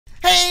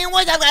Hey,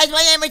 what's up, guys?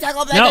 My name is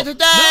Taco Blazer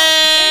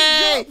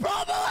today.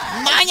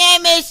 My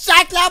name is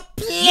Cyclops.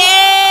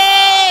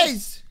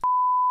 Please.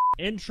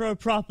 Intro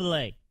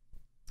properly.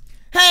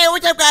 Hey,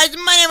 what's up, guys?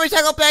 My name is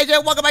Taco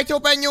Blazer. Welcome back to a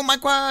brand new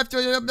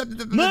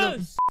Minecraft.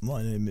 Moose.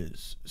 My name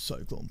is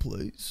Cyclone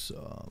Place.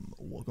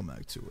 Welcome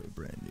back to a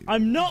brand new.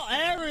 I'm not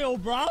Ariel,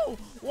 bro.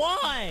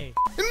 Why?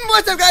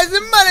 What's up, guys?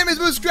 My name is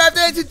MooseCraft,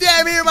 and today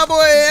I'm here with my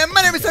boy. And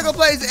my name is Cyclone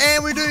Place,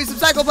 and we're doing some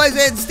Cyclone Place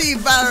and Steve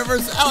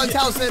versus Alex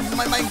House and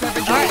my Minecraft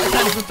video. Right.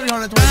 For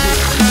 322.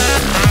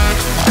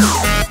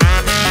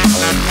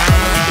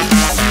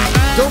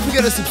 Don't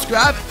forget to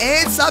subscribe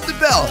and slap the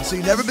bell so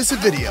you never miss a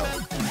video.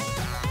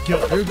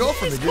 You're a girl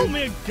for me, dude. Call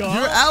me a girl.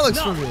 You're Alex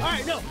no, for me.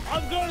 Alright, no,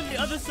 I'm going to the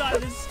other side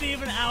of this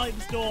Steve and Alex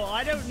door.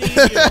 I don't need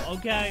you,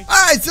 okay?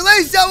 Alright, so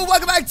ladies and gentlemen,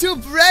 welcome back to a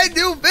brand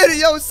new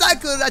video.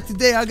 Cyclone,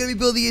 today I'm going to be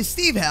building a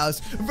Steve house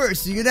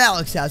versus an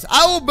Alex house.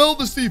 I will build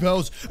the Steve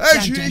house,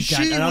 and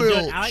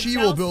she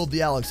will build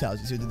the Alex house.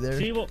 You see what there?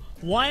 She will.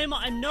 Why am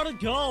I? I'm not a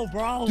girl,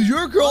 bro. Dude,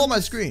 you're a girl on my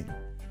screen.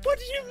 What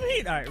do you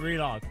mean? Alright,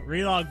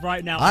 relog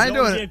right now. I'm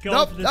doing it.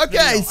 Nope.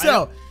 Okay,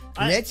 so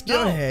let's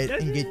go ahead no,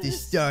 and get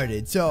this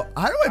started. So,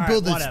 how do I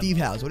build this Steve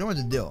house? What do I want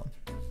to do?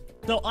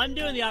 So, I'm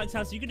doing the Alex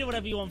house. You can do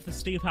whatever you want for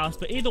Steve house,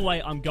 but either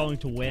way, I'm going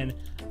to win.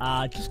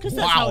 Just because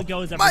that's how it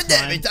goes every time.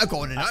 My name is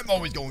Taco, and I'm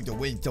always going to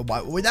win. So,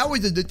 when I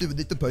was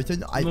the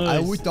person, I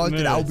always thought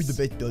that I would be the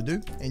best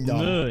builder. And,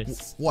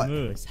 Moose, what?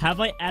 Moose, have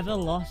I ever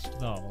lost,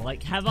 though?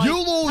 Like, have I? You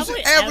lose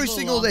every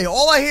single day.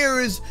 All I hear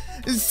is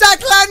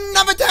Cyclone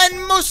number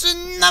 10, Moose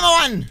number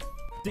 1.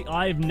 See,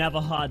 I've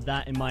never heard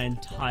that in my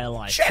entire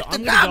life. Check so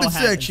the comment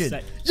section.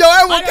 Yo,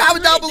 everyone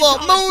comment down below.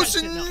 Moose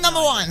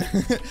number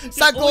 1.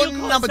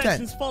 Cyclone number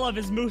 10. Full of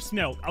his moose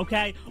milk,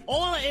 okay?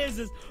 All it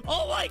is,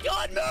 oh my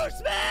god,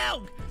 moose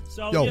milk!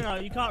 So, yo, you know,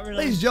 you can't really...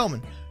 Ladies and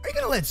gentlemen, are you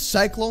going to let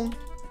Cyclone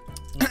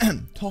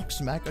talk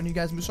smack on you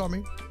guys, Moose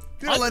Army?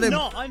 You're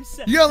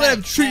gonna let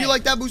him treat you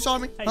like that, Moose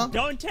Army? Hey, huh?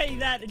 don't take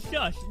that and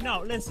shush.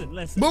 No, listen.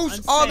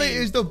 Moose Army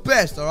is the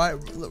best, alright?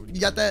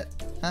 You got that?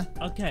 Huh?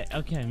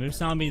 Okay,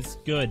 Moose Army's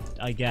good,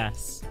 I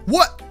guess.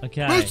 What?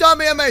 Okay. Moose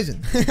Army amazing.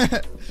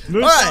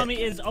 Moose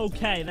Army is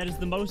okay. That is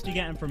the most you're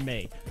getting from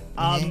me.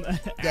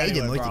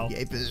 Anyway, bro.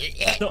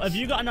 So, have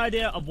you got an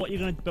idea of what you're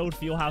going to build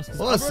for your house?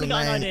 Because I've already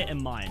got an idea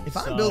in mind. If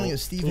I'm building a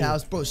Steve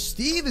house, bro,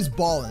 Steve is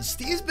balling.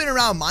 Steve's been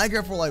around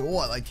Minecraft for like,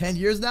 what, like 10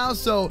 years now?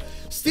 So,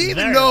 Steve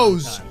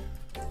knows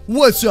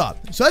what's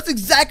up. So, that's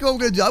exactly what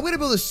we're going to do. I'm going to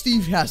build a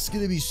Steve house. It's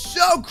going to be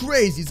so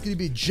crazy. It's going to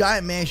be a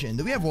giant mansion.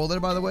 Do we have world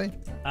edit, by the way?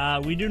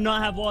 We do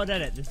not have world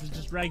edit. This is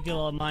just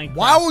regular Minecraft.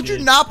 Why would you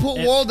not put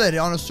world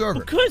edit on a server?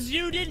 Because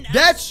you didn't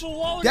ask for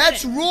world edit.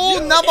 That's rule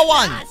number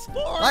 1.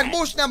 Like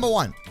Moose number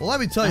 1. Well, let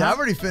me tell you, I've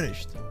already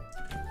finished.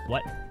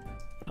 What?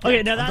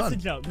 Okay, no, that's a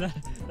joke.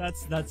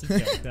 That's a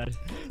joke. That'd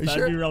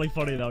be really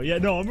funny, though. Yeah,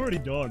 no, I'm already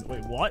done.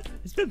 Wait, what?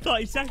 It's been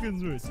 30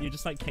 seconds, Moose. You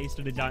just, like,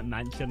 pasted a giant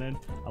mansion in.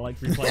 I, like,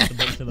 replaced a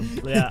bunch of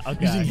them. Yeah,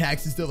 okay. Using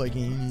hacks and stuff like...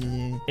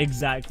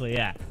 Exactly,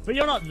 yeah. But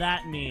you're not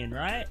that mean,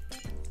 right?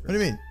 What do you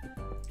mean?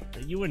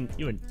 You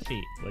wouldn't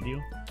cheat, would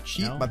you?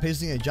 Cheat by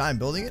pasting a giant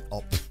building it?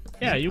 Oh,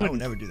 yeah, you would. I would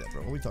never do that,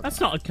 bro. What are we talking that's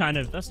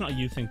about? That's not a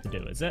you thing to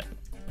do, is it?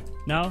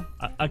 No?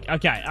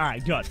 Okay,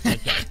 alright, good. Okay.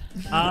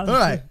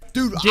 Alright,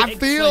 dude, I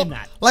feel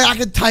like I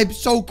can type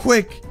so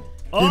quick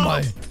in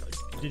my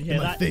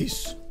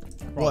face.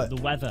 Bro, what?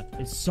 The weather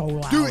is so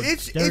loud. Dude,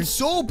 it's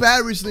so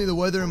bad recently, the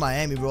weather in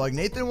Miami, bro. Like,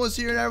 Nathan was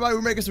here and everybody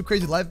were making some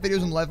crazy live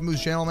videos on the Live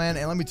Moose channel, man.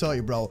 And let me tell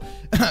you, bro,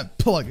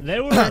 they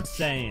were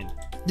insane.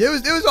 Yeah,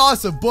 it was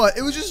awesome, but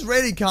it was just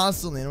raining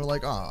constantly, and we're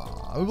like,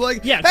 ah. We were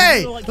like, yeah,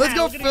 hey, let's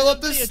go fill up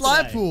this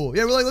slime pool.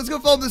 Yeah, we're like, let's go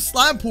fill up this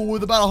slime pool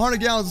with about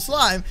 100 gallons of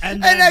slime, and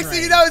next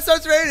thing you know, it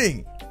starts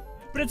raining.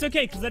 But it's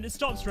okay, because then it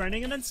stops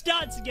raining and then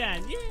starts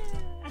again.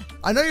 Yeah.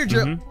 I know you're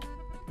joking.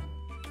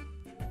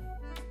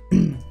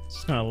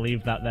 Just gonna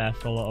leave that there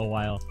for a little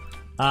while,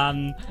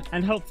 and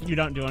hope you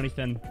don't do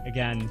anything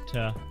again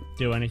to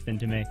do anything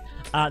to me.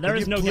 There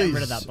is no getting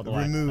rid of that, by the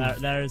way.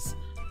 There's.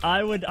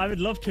 I would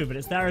love to, but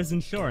it's there as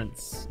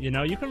insurance. You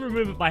know, you can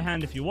remove it by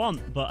hand if you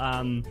want, but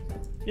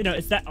you know,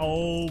 it's that.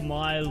 Oh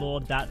my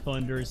lord, that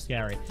thunder is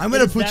scary. I'm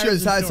gonna put you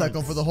inside,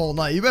 Cyclone, for the whole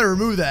night. You better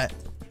remove that.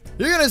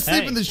 You're gonna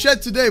sleep in the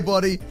shed today,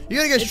 buddy.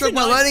 You're gonna get struck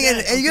by lightning,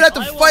 and you're gonna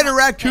have to fight a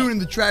raccoon in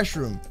the trash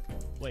room.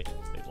 Wait,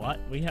 what?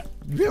 We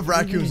have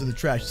raccoons in the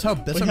trash.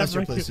 That's how messed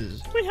your place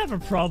is. We have a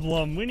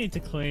problem. We need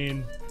to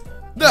clean.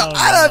 No,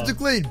 I don't have to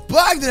clean.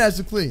 Bogdan has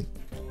to clean.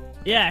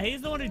 Yeah,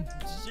 he's the one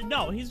who.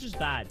 No, he's just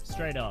bad,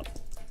 straight up.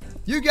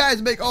 You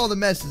guys make all the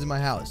messes in my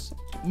house.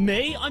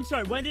 Me? I'm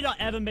sorry, when did I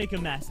ever make a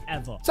mess?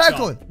 Ever?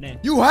 Cyclone,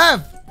 you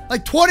have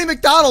like 20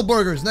 McDonald's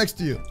burgers next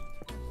to you.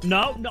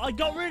 No, I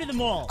got rid of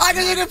them all. I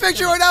can take a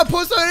picture right now,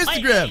 post on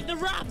Instagram. I ate the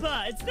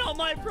rapper. It's not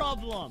my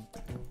problem.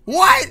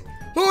 What?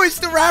 Who is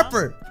the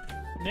rapper?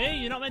 Me?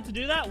 You're not meant to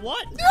do that?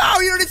 What? No,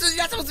 you're not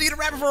supposed to eat a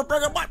rabbit for a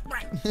burger. What?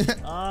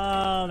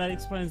 Oh, that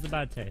explains the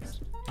bad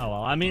taste. Oh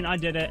well, I mean, I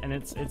did it, and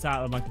it's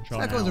out of my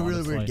control. That now, was a really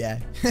honestly.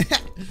 weird guy.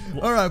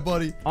 All right,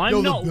 buddy.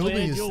 I'm not the building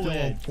weird, is you're still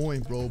weird. on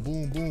point, bro.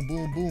 Boom, boom,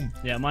 boom, boom.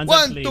 Yeah, mine's 1,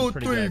 actually 2,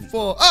 pretty 3, good.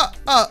 4.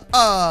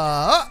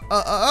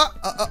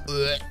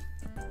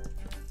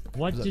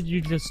 What did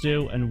you just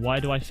do, and why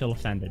do I feel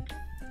offended?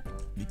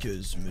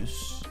 Because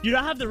Moose. You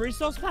don't have the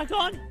resource pack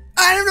on?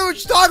 I don't know what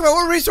you're talking about.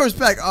 What resource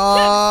pack?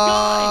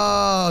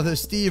 Oh, the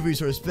Steve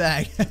resource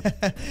pack.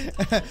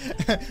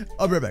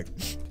 I'll be right back.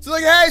 So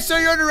like, hey, so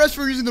you're under arrest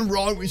for using the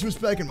wrong resource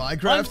pack in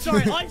Minecraft? I'm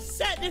sorry, I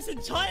set this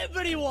entire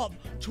video up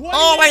 20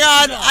 Oh my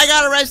god, minutes ago. I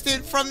got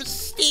arrested from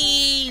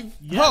Steve.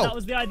 Yeah, Oh, that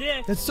was the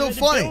idea. that's so You had to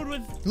funny. build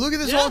with- Look at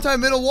this Yeah. whole entire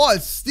middle wall.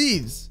 It's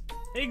Steve's.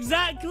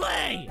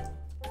 Exactly.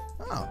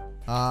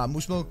 Oh.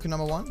 Moose milk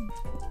number 1.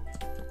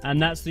 And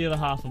that's the other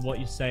half of what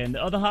you say, and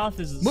the other half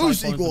is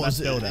Moose Cyclone's the equals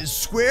best builder.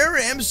 square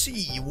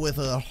MC with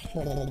a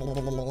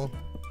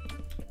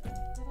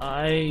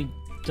I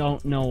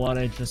don't know what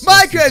I just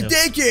Minecraft listened to.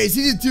 Daycare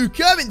season 2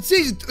 coming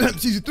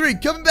season 3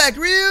 coming back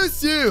real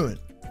soon.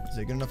 Is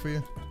that good enough for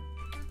you?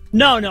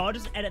 No, I'll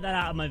just edit that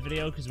out of my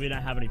video because we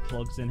don't have any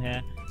plugs in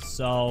here.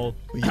 So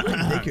Well, you're in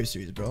the Daycare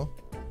series, bro.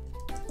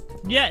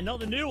 yeah, not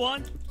the new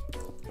one.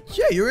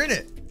 Yeah, you're in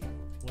it,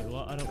 Wait,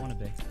 what? I don't want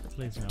to be.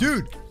 Please no.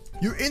 dude.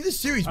 You're in the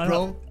series, I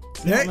bro.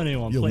 Not the new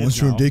one. Yo, please once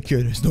you're in no.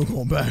 daycare, there's no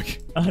going back.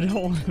 I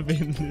don't want to be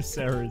in the new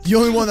series. The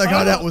only one that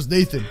got I out don't- was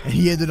Nathan, and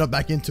he ended up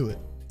back into it.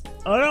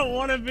 I don't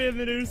want to be in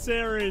the new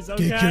series.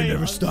 Okay. Daycare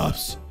never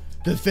stops.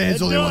 The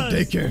fans It only want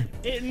does. daycare.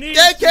 It needs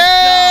to stop.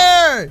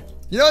 Daycare!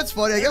 You know what's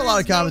funny? I get a There lot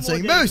is of no comments more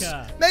saying, Moose,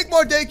 daycare." make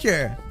more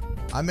daycare.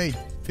 I made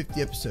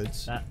 50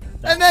 episodes. That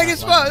And then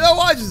guess what? like- No one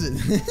watches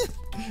it.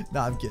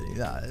 Nah, I'm kidding.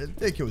 Nah,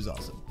 daycare was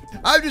awesome.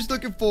 I'm just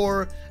looking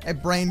for a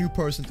brand new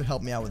person to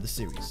help me out with the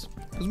series.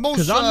 Because most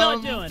 'Cause I'm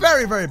not doing it.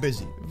 very, very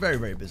busy. Very,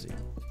 very busy.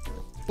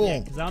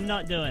 Boom. Because I'm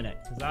not doing it.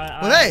 But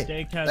hey,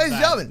 daycare's ladies and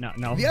bad. gentlemen,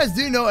 No. if you guys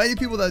do know any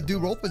people that do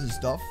roleplays and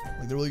stuff,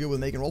 like they're really good with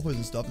making roleplays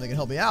and stuff, and they can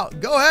help me out,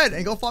 go ahead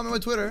and go follow me on my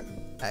Twitter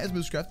at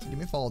MooseCraft. Give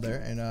me a follow there,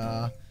 and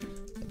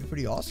that'd be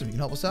pretty awesome. You can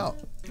help us out.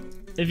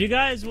 If you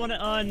guys want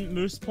to earn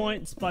moose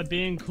points by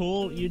being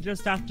cool, you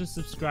just have to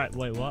subscribe.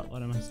 Wait, what?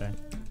 What am I saying?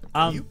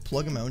 Are you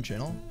plugging my own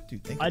channel?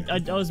 Dude, thank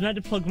you. I was meant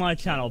to plug my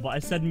channel, but I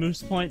said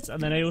moose points, and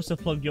then I also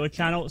plugged your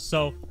channel.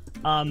 So,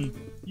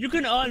 you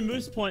can earn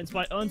moose points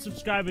by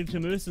unsubscribing to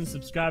Moose and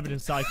subscribing to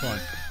Cyclone.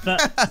 For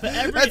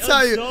every That's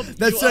how you. unsub,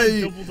 That's you how earn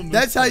you. double the moose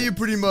That's how you points.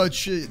 pretty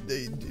much.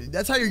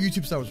 That's how your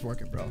YouTube stuff was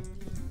working, bro.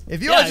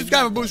 If you Yeah,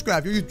 unsubscribe to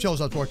MooseCraft, your YouTube channel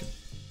starts working.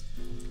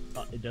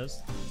 It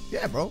does.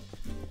 Yeah, bro.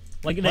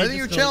 Like, Why do you think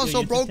your channel's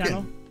so broken?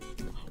 Channel?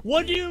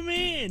 What do you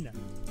mean?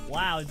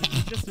 Wow, did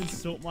you just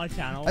insult my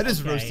channel? I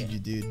just Okay. roasted you,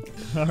 dude.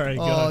 Alright,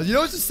 Oh, good. you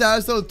know what's the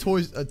saddest though?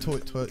 Toy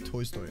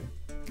Story.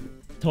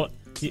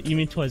 You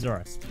mean Toys R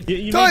Us? You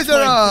mean Toys R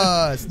Toy-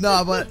 Us!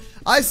 Nah, but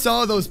I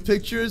saw those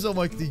pictures of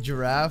like the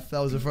giraffe that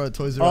was in front of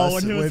Toys R Oh, Us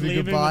when he was waving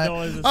leaving goodbye. with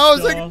all his I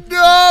was stuff. like,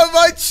 no,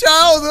 my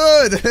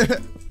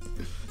childhood!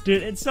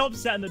 Dude, it's so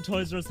upsetting that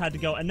Toys R Us had to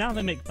go, and now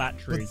they make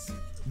batteries.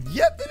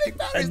 Yep, they make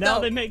batteries And now now.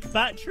 they make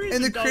batteries.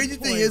 And the dog crazy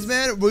thing toys. is,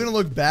 man, we're gonna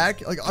look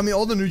back. Like, I mean,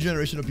 all the new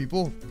generation of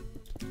people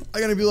are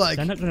gonna be like,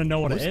 They're not gonna know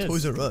what it what's is.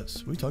 Toys R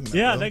Us? What are you talking about?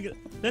 Yeah, bro?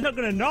 they're not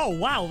gonna know.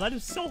 Wow, that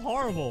is so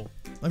horrible.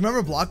 Like,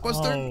 remember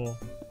Blockbuster? Oh,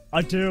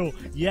 I do.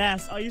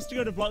 Yes, I used to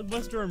go to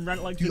Blockbuster and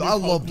rent like. Dude, the new I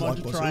love Pokemon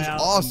to Blockbuster. It try was out.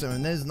 awesome,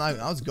 and there's not.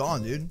 I was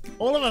gone, dude.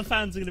 All of our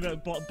fans are gonna be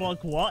like,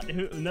 Block what?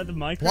 Who? Another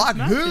Minecraft? Block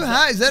map? who?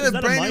 Is that a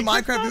brand new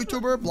Minecraft map?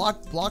 YouTuber?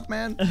 Block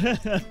man?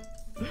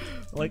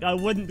 Like, I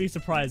wouldn't be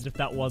surprised if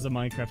that was a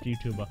Minecraft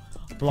YouTuber,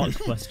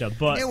 Blockbuster.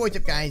 But Hey, what's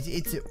up, guys?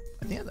 It's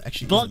I think that's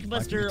actually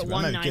Blockbuster I'm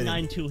not kidding.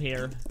 1992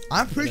 here.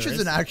 I'm pretty sure There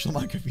it's an is. actual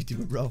Minecraft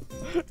YouTuber, bro.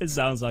 It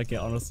sounds like it,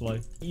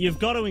 honestly. You've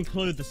got to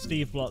include the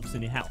Steve blocks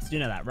in your house. You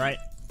know that, right?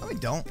 No, we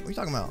don't. What are you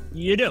talking about?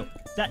 You do.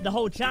 That the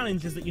whole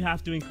challenge is that you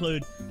have to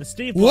include the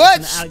Steve blocks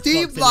and What the Alex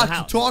Steve blocks blocks in your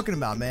you house. talking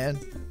about, man?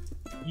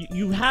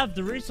 You have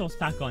the resource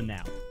pack on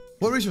now.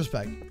 What resource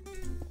pack?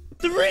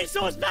 The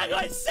resource pack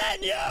I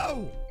sent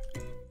you!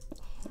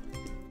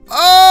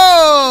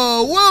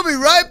 Oh, we'll be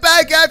right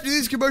back after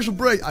this commercial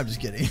break. I'm just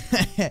kidding.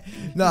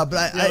 No,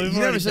 but Yeah, we've you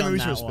never already sent me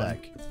done that resource one.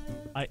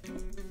 pack.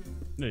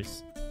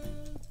 Moose.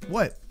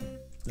 What?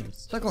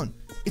 Moose. Cyclone,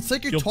 it's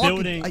like you're You're talking.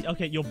 building.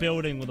 Okay, you're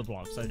building with the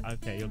blocks.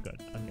 Okay, you're good.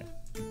 Okay.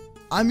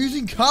 I'm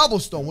using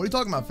cobblestone. What are you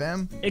talking about,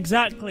 fam?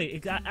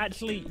 Exactly.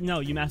 Actually, no,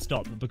 you messed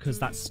up because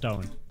that's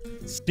stone.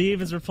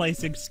 Steve is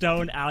replacing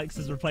stone. Alex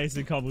is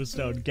replacing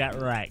cobblestone. Get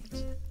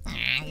wrecked.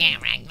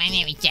 Get wrecked. My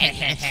name is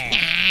Jessica.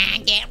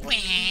 Get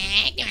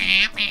wrecked.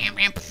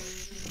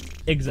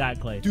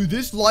 Exactly. Dude,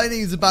 this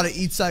lightning is about to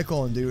eat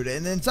Cyclone, dude.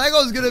 And then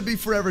Cyclone's gonna be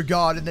forever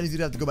gone, and then he's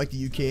gonna have to go back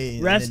to UK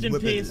and Rest then in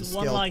whip it peace. a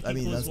One like I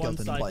mean, equals a one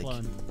skeleton bike.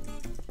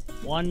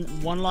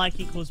 cyclone. One like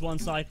equals one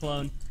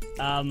cyclone.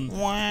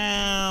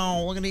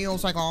 Wow, look at you,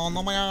 Cyclone.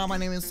 Oh my god, my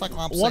name is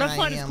Cyclops. What I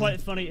find is quite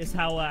funny is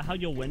how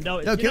your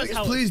window. No, can we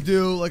just please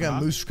do like a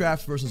Huh?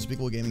 MooseCraft versus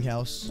Unspeakable Gaming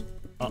House?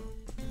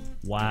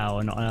 Wow,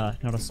 and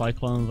not a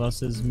cyclone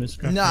versus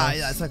MooseCraft. Nah,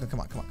 yeah, cyclone.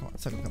 Come on.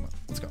 Cyclone, come on.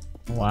 Let's go.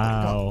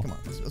 Wow. Come on.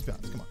 Let's be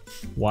honest. Come on.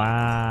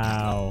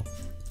 Wow.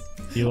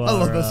 I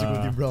love messing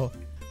with you, bro.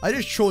 I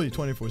just troll you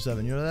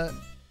 24/7. You know that?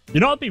 You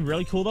know what'd be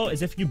really cool though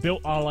is if you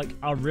built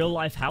our real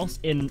life house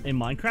in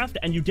Minecraft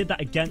and you did that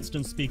against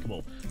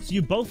Unspeakable. So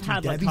you both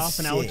had like half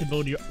an hour to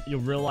build your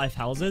real life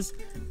houses,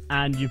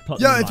 and you put.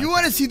 Yo, if you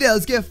want to see that,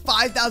 let's get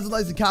 5,000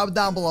 likes and comment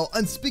down below.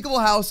 Unspeakable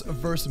house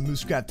versus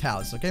MooseCraft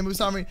house. Okay,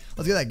 Moose Army,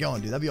 let's get that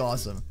going, dude. That'd be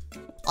awesome.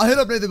 I'll hit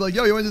up Nathan, be like,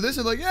 yo, you want to do this?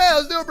 I'm like, yeah,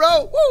 let's do it,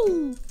 bro.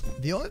 Woo!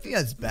 The only thing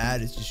that's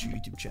bad is just your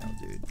YouTube channel,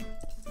 dude.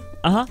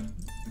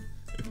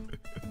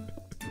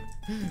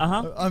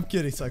 I'm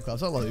kidding,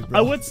 Cyclops. I love you, bro.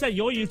 I would say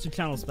your YouTube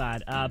channel's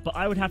bad, but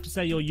I would have to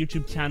say your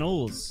YouTube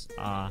channels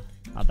are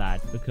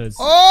bad because.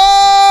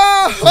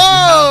 Oh,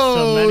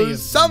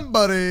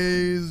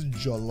 somebody's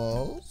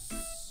jealous.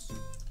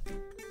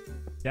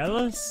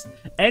 Jealous?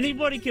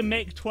 Anybody can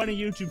make 20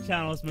 YouTube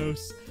channels,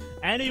 Moose.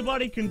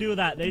 Anybody can do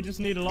that. They just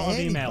need a lot of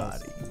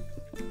emails.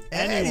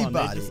 Anyone.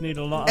 They just need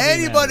a lot of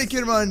Anybody emails.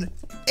 can run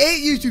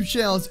 8 YouTube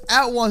channels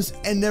at once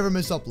and never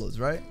miss uploads,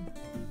 right?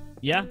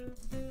 Yeah.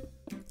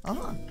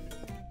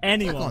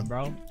 Anyone,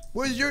 bro.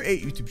 Where's your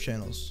 8 YouTube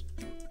channels?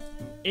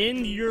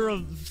 In your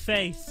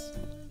face.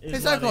 Hey,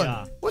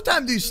 Cyclone, what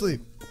time do you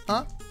sleep?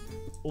 Huh?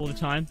 All the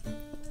time.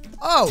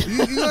 Oh,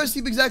 you go to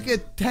sleep exactly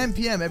at 10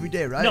 p.m. every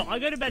day, right? No, I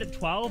go to bed at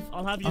 12.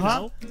 I'll have you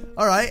know.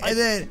 All right, and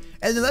then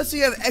let's say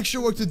you have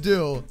extra work to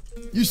do.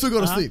 You still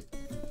go to sleep.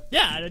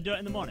 Yeah, I do it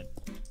in the morning.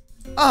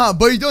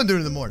 But you don't do it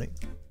in the morning.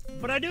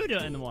 But I do it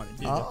in the morning,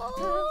 dude.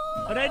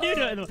 But I do it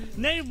in the morning.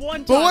 Name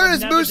one time. But what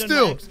does Moose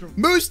do?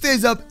 Moose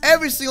stays up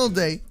every single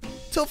day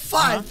till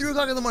 5, 3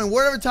 o'clock in the morning,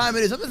 whatever time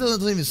it is. Sometimes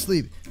doesn't even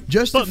sleep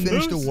just to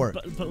finish the work.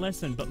 But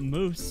listen,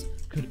 Moose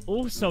could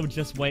also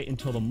just wait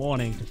until the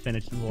morning to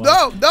finish the work.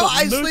 No,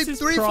 I sleep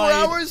 3-4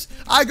 hours.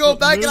 I go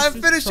back and I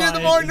finish it in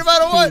the morning no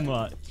matter what.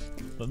 Much.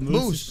 But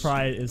Moose's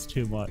pride is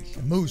too much.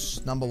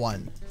 Moose, number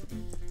 1.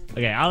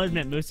 Okay, I'll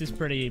admit Moose is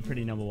pretty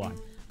number 1.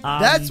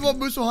 That's what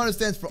Moose 100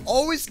 stands for.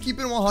 Always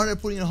keeping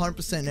 100, putting in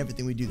 100% in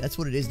everything we do. That's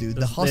what it is, dude.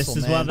 The hustle, man. This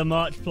is where the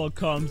merch plug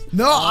comes.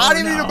 No, I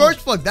didn't need a merch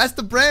plug. That's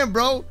the brand,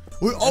 bro.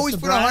 We always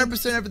put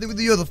 100% in everything we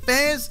do. Yo, the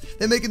fans,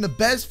 they're making the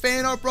best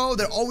fan art, bro.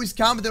 They're always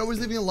commenting. They're always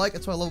leaving a like.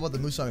 That's what I love about the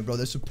Moose Army, bro.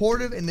 They're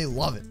supportive and they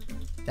love it.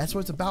 That's what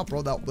it's about,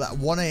 bro. That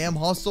 1 a.m.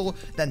 hustle,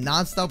 that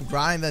nonstop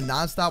grind, that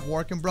nonstop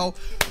working, bro.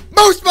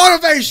 Moose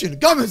motivation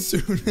coming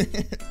soon.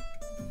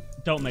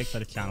 Don't make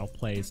that a channel,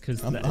 please,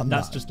 because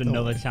that's just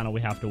another channel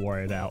we have to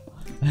worry about.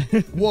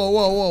 Whoa.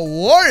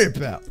 Worry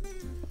about?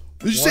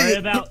 Worry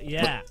about?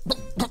 Yeah.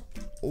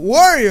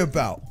 Worry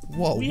about?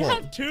 Whoa. We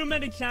have too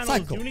many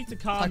channels. You need to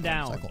calm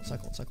down.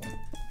 Cycle.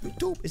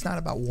 YouTube is not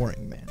about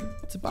worrying, man.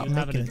 It's about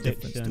making a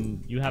difference,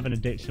 dude. You have an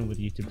addiction with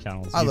YouTube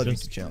channels. I love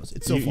YouTube channels.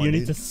 It's so fun, You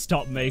need to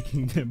stop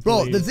making them,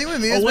 bro. please. The thing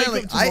with me is, man,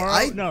 like,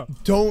 I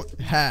don't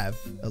have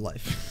a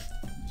life.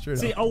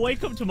 See, I'll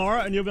wake up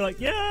tomorrow and you'll be like,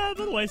 yeah,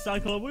 by the way,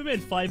 Cyclone, we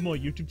made 5 more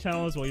YouTube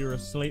channels while you were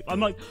asleep. I'm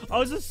like, I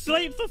was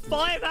asleep for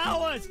 5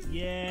 hours.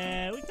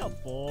 Yeah, we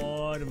got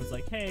bored and was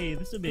like, hey,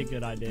 this would be a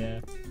good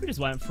idea. We just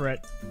went for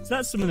it. So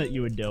that's something that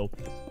you would do.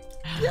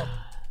 Yeah.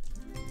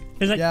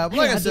 It's like, yeah, but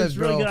like I said, it's a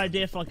really good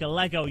idea for like a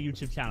Lego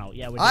YouTube channel.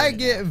 Yeah, I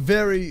get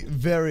very,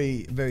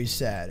 very, very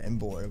sad and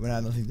bored when I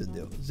have nothing to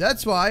do.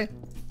 That's why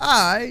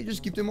I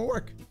just keep doing my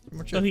work.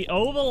 So he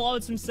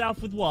overloads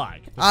himself with work.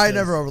 I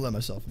never overload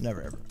myself.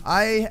 Never, ever.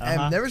 I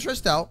am never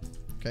stressed out.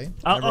 Okay.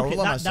 Okay,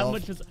 that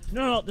much is...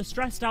 No, the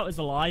stressed out is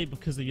a lie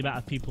because of the amount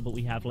of people that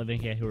we have living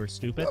here who are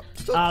stupid.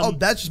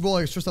 That's just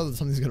more like stressed out that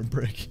something's gonna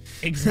break.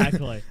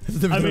 Exactly.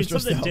 I mean,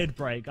 something did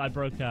break. I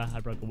broke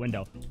a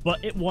window,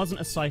 but it wasn't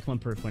a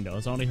cyclone-proof window. It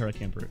was only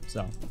hurricane-proof.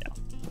 So yeah,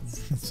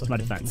 that's my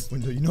defense.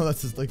 Window. You know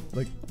that's just like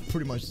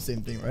pretty much the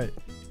same thing, right?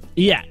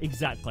 Yeah,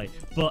 exactly.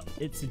 But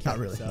it's not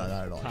really. Not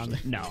at all.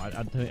 No,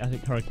 I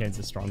think hurricanes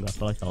are stronger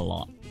for like a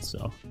lot.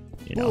 So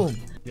you know. Boom.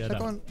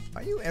 Check on.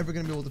 Are you ever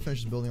gonna be able to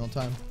finish this building on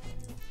time?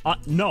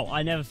 No,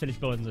 I never finish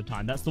buildings on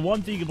time. That's the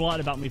one thing you've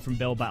learned about me from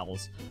build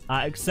battles.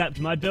 Except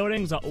my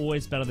buildings are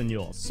always better than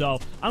yours.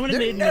 So I'm gonna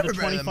need another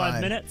 25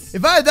 minutes.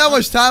 If I had that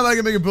much time, I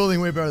could make a building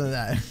way better than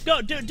that.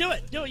 Go, do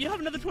it. You have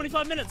another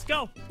 25 minutes.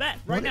 Go, bet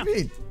right now. What do you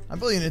mean? I'm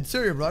building an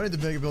interior, bro. I need to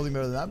make a building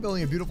better than that. I'm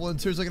building a beautiful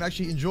interior so I can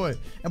actually enjoy it.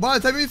 And by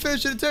the time you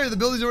finish the interior, the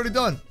building's already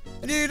done.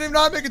 And you didn't even know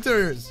how to make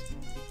interiors.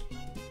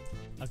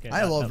 Okay.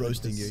 I love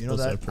roasting you. You know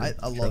that?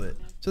 I love it.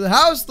 So the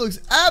house looks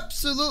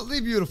absolutely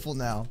beautiful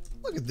now.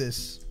 Look at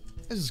this.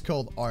 This is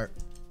called art.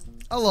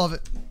 I love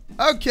it.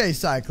 Okay,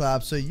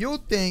 Cyclops. So you'll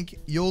think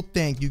you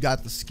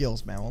got the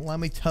skills, man. Well, let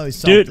me tell you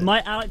something. Dude,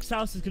 my Alex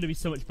house is going to be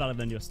so much better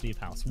than your Steve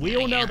house. We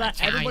all know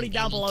that. Everybody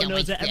down below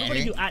knows it.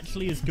 Everybody who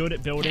actually is good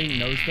at building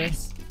knows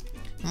this.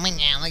 My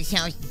Alex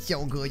house is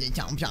so good.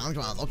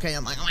 Okay,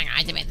 I'm like, oh my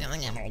god.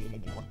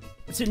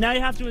 So now you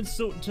have to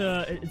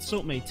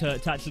insult me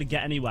to actually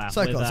get anywhere.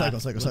 Cycle. I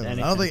don't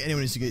think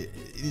anyone needs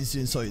to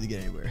insult you to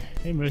get anywhere.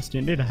 Hey, Moose, do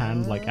you need a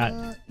hand? Like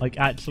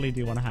actually, do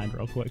you want a hand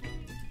real quick?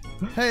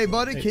 Hey,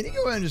 buddy, can you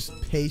go ahead and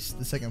just paste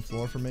the second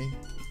floor for me?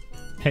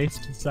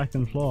 Paste the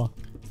second floor.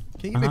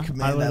 Can you give me a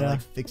command that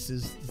like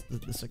fixes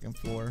the second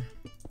floor?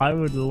 I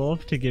would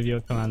love to give you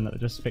a command that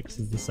just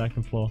fixes the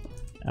second floor.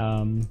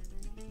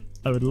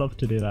 I would love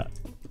to do that.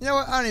 You know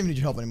what? I don't even need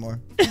your help anymore.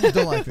 You just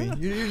don't like me.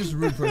 You're just a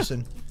rude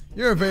person.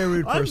 You're a very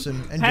rude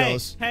person and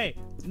jealous. Hey,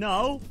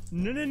 no,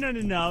 don't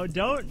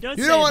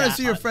You don't want to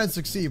see your friends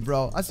succeed,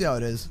 bro. I see how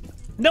it is.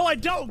 No, I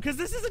don't, because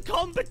this is a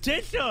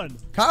competition.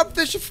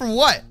 Competition for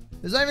what?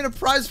 There's not even a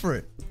prize for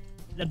it.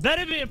 There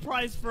better be a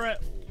prize for it.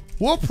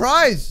 What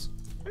prize?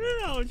 I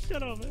don't know.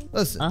 Shut up, man.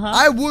 Listen,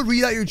 I would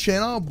read out your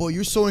channel, but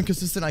you're so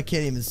inconsistent I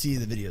can't even see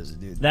the videos,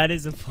 dude. That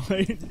is a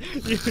point.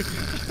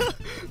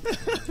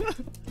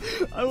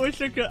 I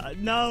wish I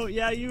could. No,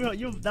 yeah,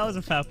 you. That was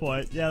a fair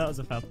point. Yeah, that was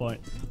a fair point.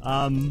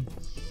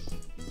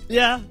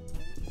 Yeah.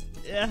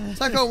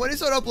 Psycho, when you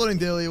start uploading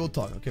daily, we'll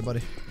talk, okay,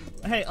 buddy?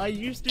 Hey, I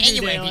used to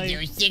do daily. Anyway,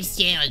 we do 6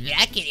 channels, but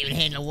I can't even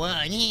handle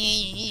one.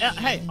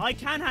 Hey, I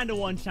can handle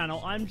one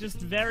channel. I'm just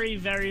very,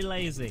 very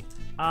lazy.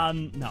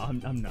 No,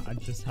 I'm not. I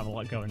just have a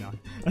lot going on.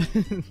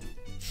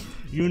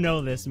 You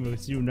know this,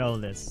 Moose. You know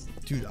this.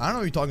 Dude, I don't know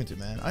who you're talking to,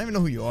 man. I don't even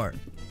know who you are.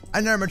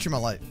 I never met you in my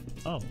life.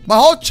 Oh. My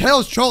whole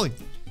channel's trolling.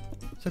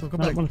 Psycho,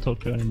 come I back. don't want to talk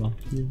to you anymore.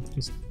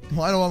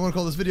 Well, I know what I'm going to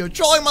call this video.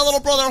 Trolling my little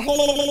brother.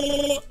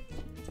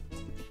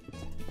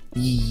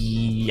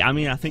 Yeah, I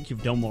mean, I think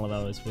you've done one of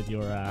those with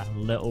your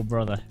little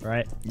brother,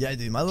 right? Yeah,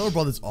 dude. My little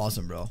brother's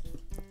awesome, bro.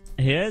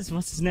 He is?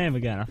 What's his name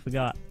again? I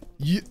forgot.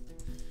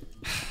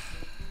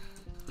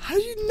 How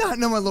do you not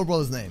know my little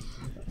brother's name?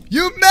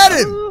 You met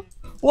him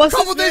a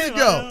couple days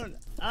ago.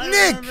 I don't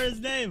Nick. remember his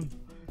name.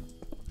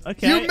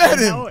 Okay. You met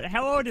him.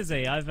 How old is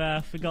he?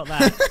 I've forgot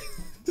that.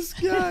 This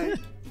guy.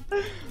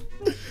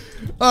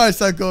 Alright,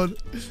 Psycho.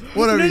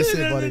 Whatever you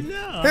say, buddy.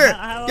 No. Here,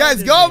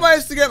 guys, go on my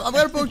my Instagram. I'm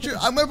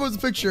gonna post a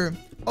picture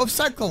of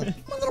Psycho, my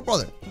little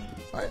brother.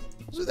 Alright,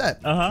 let's do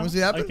that. Want to see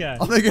it happen? Okay.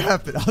 I'll make it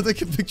happen. I'll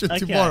take a picture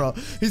tomorrow.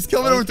 He's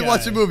coming over to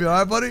watch a movie,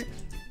 alright, buddy?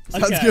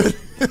 Sounds good.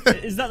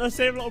 Is that the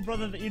same little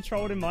brother that you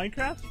trolled in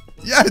Minecraft?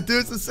 Yeah,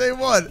 dude, it's the same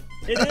one.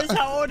 It is?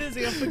 How old is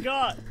he? I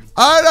forgot.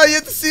 I don't know, you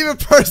have to see him in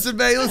person,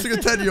 man. He looks like a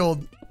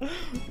 10-year-old.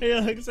 He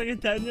looks like a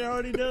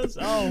 10-year-old, he does?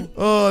 Oh.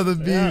 Oh, the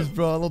beams,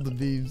 bro. I love the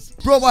beams.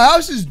 Bro, my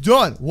house is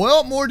done.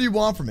 What more do you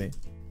want from me?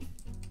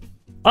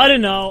 I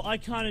don't know. I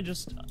kind of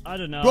just, I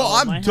don't know. Bro,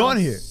 I'm done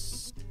here.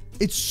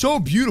 It's so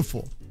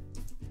beautiful.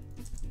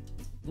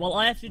 Well,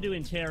 I have to do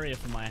interior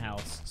for my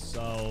house,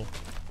 so...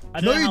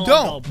 No, you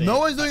don't. No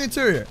one's doing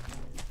interior.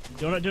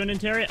 You're not doing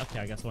interior? Okay,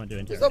 I guess I won't do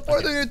interior. Stop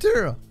doing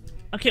interior.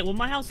 Okay, well,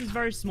 my house is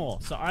very small,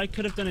 so I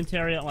could have done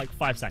interior in like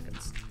 5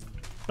 seconds.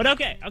 But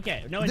okay, no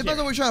interior. It depends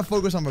on what you're trying to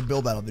focus on for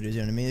build battle videos, you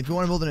know what I mean? If you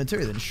want to build an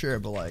interior, then sure,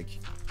 but like,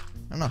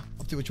 I don't know.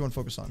 Up to what you want to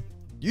focus on.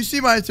 You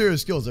see my interior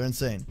skills, they're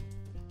insane.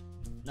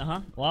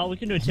 Well, we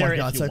can do interior if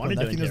you want to do interior.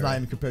 That thing is not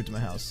even compared to my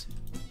house.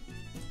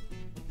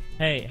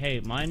 Hey,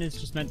 mine is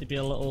just meant to be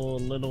a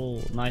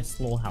nice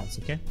little house,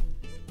 okay?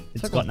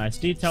 It's got nice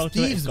detail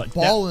to it. It's got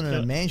balling in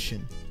a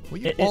mansion.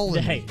 What are you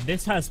balling? Hey,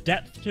 this has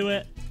depth to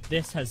it.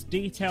 This has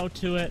detail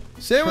to it.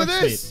 Same with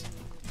this.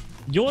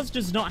 Yours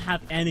does not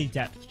have any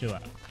depth to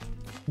it.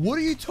 What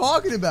are you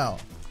talking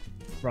about?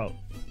 Bro,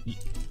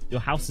 your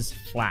house is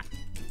flat.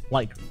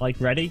 Like,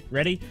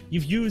 ready?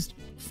 You've used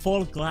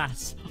full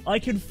glass. I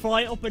can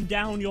fly up and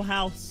down your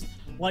house,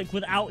 like,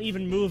 without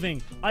even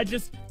moving.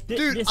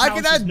 Dude, I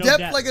can add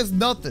depth like it's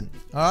nothing.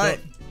 Alright?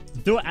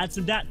 Do it, add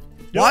some depth.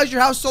 Why is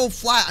your house so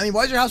flat? I mean,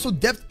 why is your house so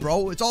depth,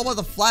 bro? It's all about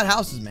the flat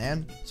houses,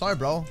 man. Sorry,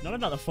 bro. Not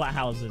about the flat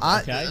houses,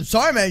 okay? I'm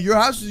sorry, man. Your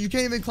house, you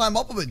can't even climb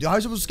up of it. How are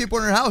you supposed to skateboard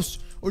in your house?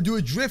 Or do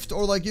a drift,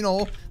 or like, you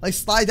know, like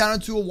slide down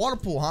into a water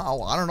pool, huh?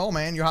 I don't know,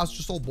 man. Your house is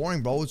just so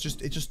boring, bro. It's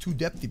just too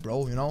depthy,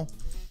 bro, you know?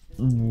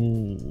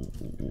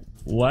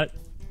 What?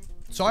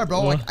 Sorry,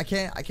 bro. I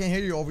can't hear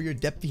you over your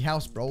depthy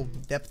house, bro.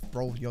 Depth,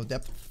 bro. Yo,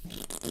 depth.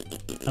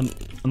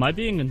 Am I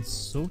being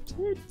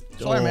insulted?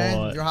 Sorry,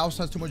 man. Your house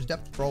has too much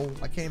depth, bro.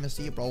 I can't even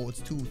see it, bro.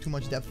 It's too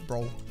much depth,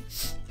 bro.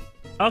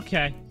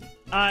 Okay.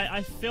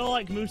 I feel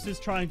like Moose is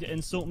trying to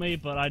insult me,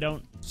 but I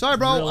don't. Sorry,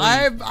 bro.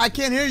 Really... I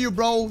can't hear you,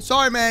 bro.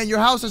 Sorry, man. Your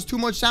house has too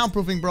much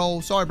soundproofing,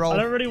 bro. Sorry, bro. I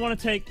don't really want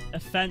to take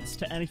offense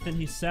to anything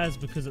he says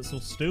because it's all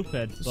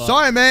stupid. But...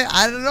 Sorry, man.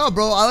 I don't know,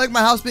 bro. I like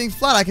my house being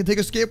flat. I can take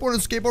a skateboard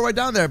and skateboard right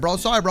down there, bro.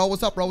 Sorry, bro.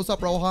 What's up, bro? What's up,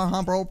 bro?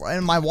 Huh, bro?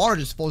 And my water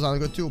just flows down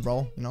good too,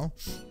 bro. You know.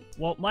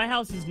 Well, my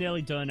house is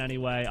nearly done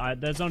anyway.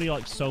 There's only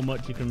like so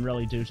much you can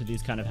really do to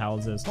these kind of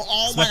houses.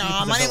 Oh my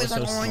god, my name is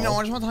like, I just want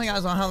to tell you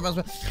guys how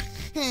the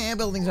best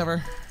buildings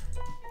ever.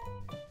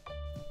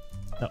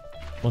 That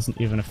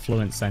wasn't even a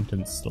fluent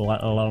sentence,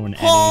 let alone any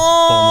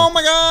oh form of...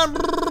 my god!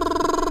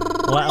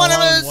 Let my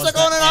name is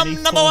Psycho and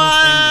I'm number one!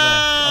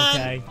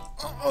 Okay.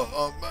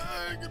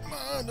 Back in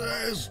my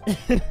days.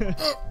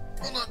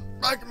 Hold on,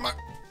 back in my...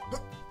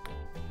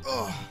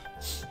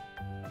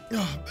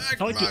 I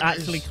feel like you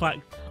actually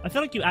clicked. I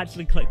feel like you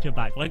actually clicked your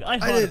back. Like I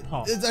heard a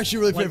pop. It's actually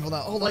really painful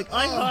now. Hold on.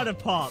 I heard a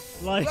pop.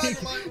 Like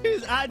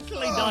he's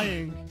actually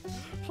dying.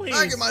 Please.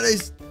 Back in my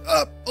days.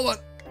 Hold on.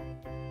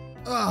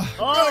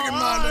 Back in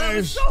my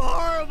days. So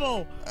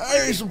horrible.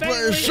 I used to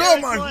play so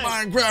much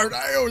Minecraft.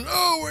 I was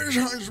always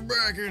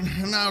hunchbacking.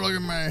 And now look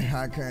at me.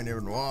 I can't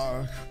even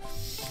walk.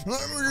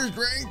 Let me just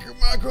drink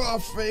my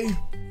coffee.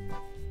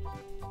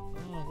 Oh,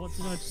 what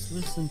did I just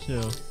listen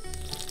to?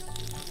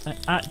 I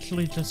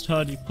actually just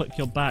heard you click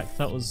your back.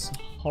 That was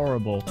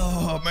horrible.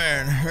 Oh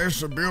man,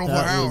 it's a beautiful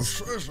house.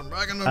 Listen,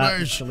 back in the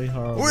days,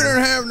 horrible. we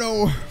didn't have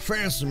no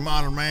fancy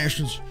modern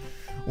mansions.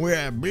 We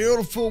had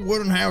beautiful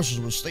wooden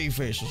houses with steve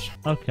faces.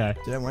 Okay.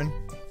 Did I win?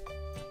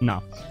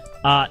 No.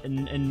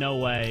 In no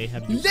way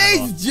have you.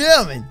 Ladies and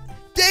gentlemen,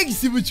 thank you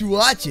so much for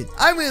watching.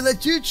 I'm gonna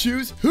let you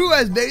choose who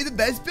has made the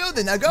best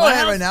building. Now go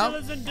ahead right now. My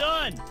house still isn't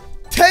done.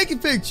 Take a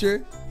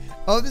picture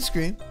of the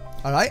screen,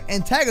 all right,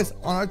 and tag us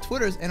on our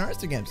Twitters and our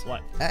Instagrams.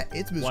 What? At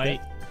It's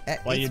MooseCraft.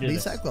 At Why It's you do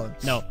this? Cyclone.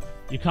 No,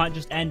 you can't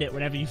just end it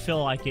whenever you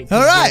feel like it.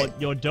 All right.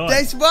 You're done.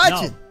 Thanks for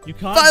watching. No, you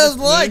can't.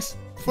 5,000 likes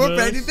for a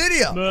brand new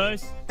video.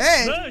 Moose.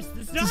 And Moose,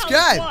 that's not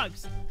subscribe. how it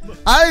works.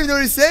 I don't even know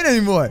what he's saying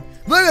anymore.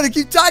 But I'm gonna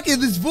keep talking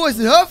in this voice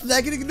and hopefully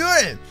I can ignore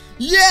him.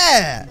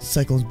 Yeah!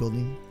 Cyclone's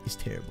building is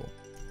terrible.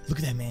 Look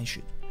at that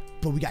mansion.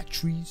 Bro, we got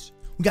trees.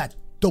 We got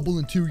double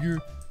interior,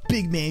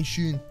 big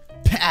mansion,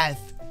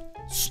 path,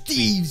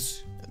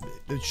 Steve's,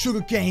 the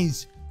sugar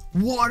canes,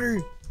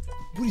 water.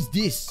 What is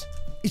this?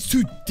 It's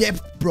too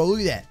depth, bro.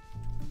 Look at that.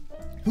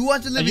 Who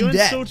wants to live in that? Are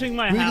you insulting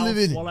my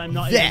house while I'm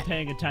not even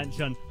paying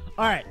attention?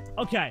 Alright,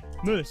 okay,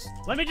 Moose,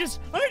 let me just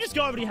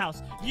go over to your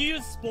house. You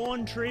used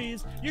spawn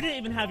trees, you didn't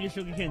even have your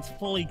sugar canes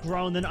fully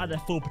grown, they're not at their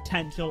full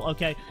potential,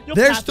 okay?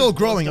 They're still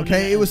growing,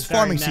 okay? It was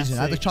farming season,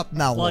 I had to chop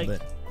them out a little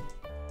bit.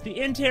 The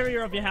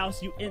interior of your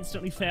house, you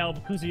instantly fail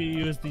because you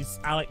used these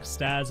Alex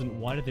stairs, and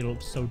why do they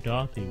look so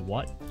dirty?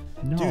 What?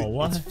 No, dude,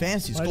 what? It's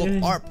fancy, it's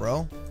called art,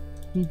 bro.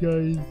 Hey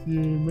guys,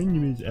 my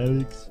name is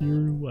Alex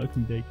here,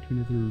 welcome back to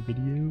another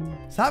video.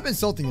 Stop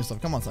insulting yourself,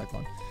 come on,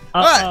 Cyclone.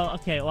 Alright. Oh,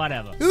 okay,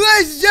 whatever.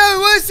 Ladies and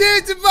gentlemen, what's here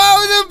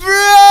tomorrow with the bro?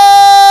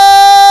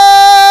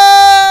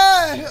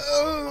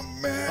 Oh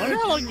man. I wonder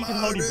how long you can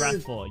hold your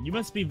breath for. You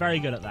must be very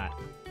good at that.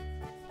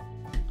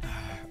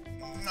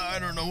 I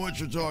don't know what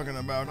you're talking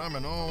about. I'm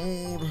an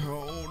old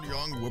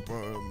young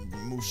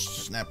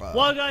moose snapper.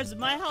 Well, guys,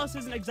 my house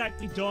isn't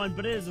exactly done,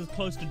 but it is as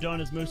close to done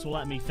as Moose will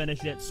let me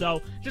finish it.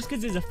 So, just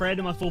because he's afraid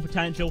of my full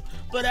potential.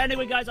 But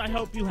anyway, guys, I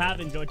hope you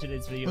have enjoyed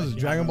today's video. What is it,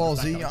 Dragon Ball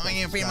Z? I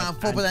am feeling my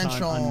full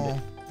potential.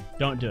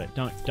 Don't do it.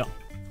 Don't.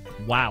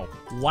 Wow.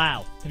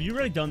 Have you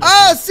really done this?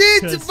 I'll see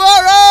you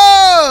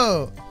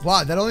tomorrow!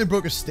 Wow, that only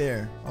broke a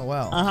stair. Oh,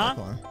 wow.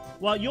 Uh-huh.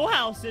 Well, your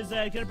house is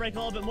gonna break a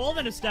little bit more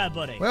than a stair,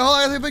 buddy. Wait, hold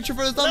on, I take a picture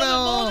for the thumbnail. A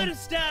little bit more than a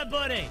stair,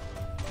 buddy.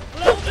 A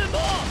little bit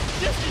more.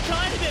 Just a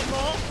tiny bit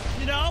more,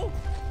 you know?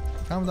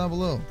 Comment down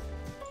below.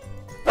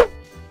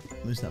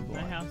 Lose that boy.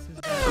 My house is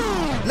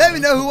Let me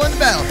know who won the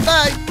battle.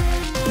 Bye!